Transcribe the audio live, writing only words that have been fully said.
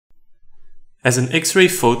As an X-ray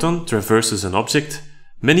photon traverses an object,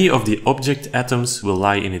 many of the object atoms will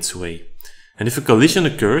lie in its way. And if a collision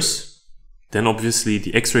occurs, then obviously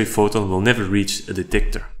the X-ray photon will never reach a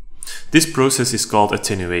detector. This process is called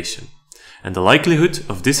attenuation. And the likelihood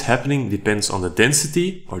of this happening depends on the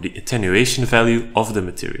density or the attenuation value of the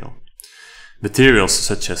material. Materials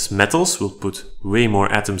such as metals will put way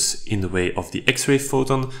more atoms in the way of the X-ray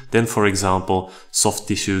photon than, for example, soft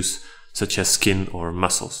tissues such as skin or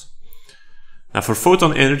muscles. Now, for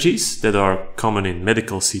photon energies that are common in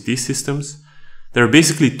medical CT systems, there are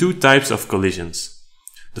basically two types of collisions: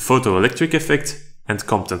 the photoelectric effect and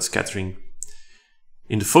Compton scattering.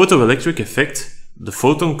 In the photoelectric effect, the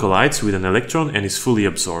photon collides with an electron and is fully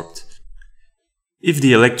absorbed. If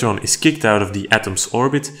the electron is kicked out of the atom's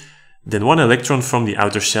orbit, then one electron from the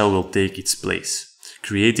outer shell will take its place,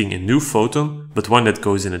 creating a new photon, but one that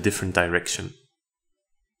goes in a different direction.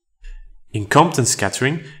 In Compton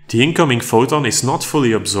scattering, the incoming photon is not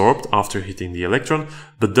fully absorbed after hitting the electron,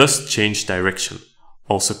 but does change direction,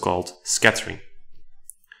 also called scattering.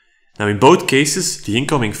 Now, in both cases, the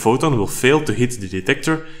incoming photon will fail to hit the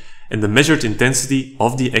detector, and the measured intensity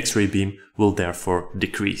of the X-ray beam will therefore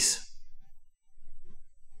decrease.